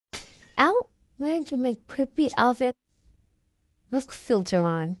out. Learn to make preppy outfit look filter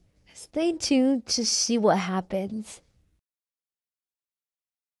on. Stay tuned to see what happens.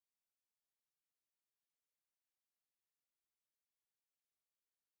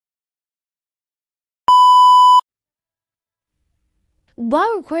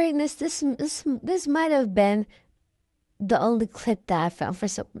 While recording this might have been the only clip that I found for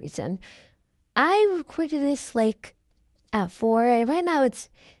some reason. I recorded this like at 4, and right now it's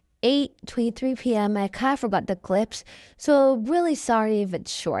 8:23 p.m. I kind of forgot the clips, so really sorry if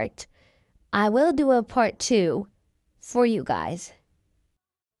it's short. I will do a part 2 for you guys.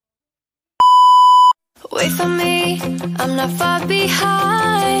 Wait for me, I'm not far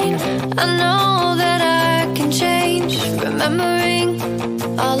behind. I know that I can change. Remembering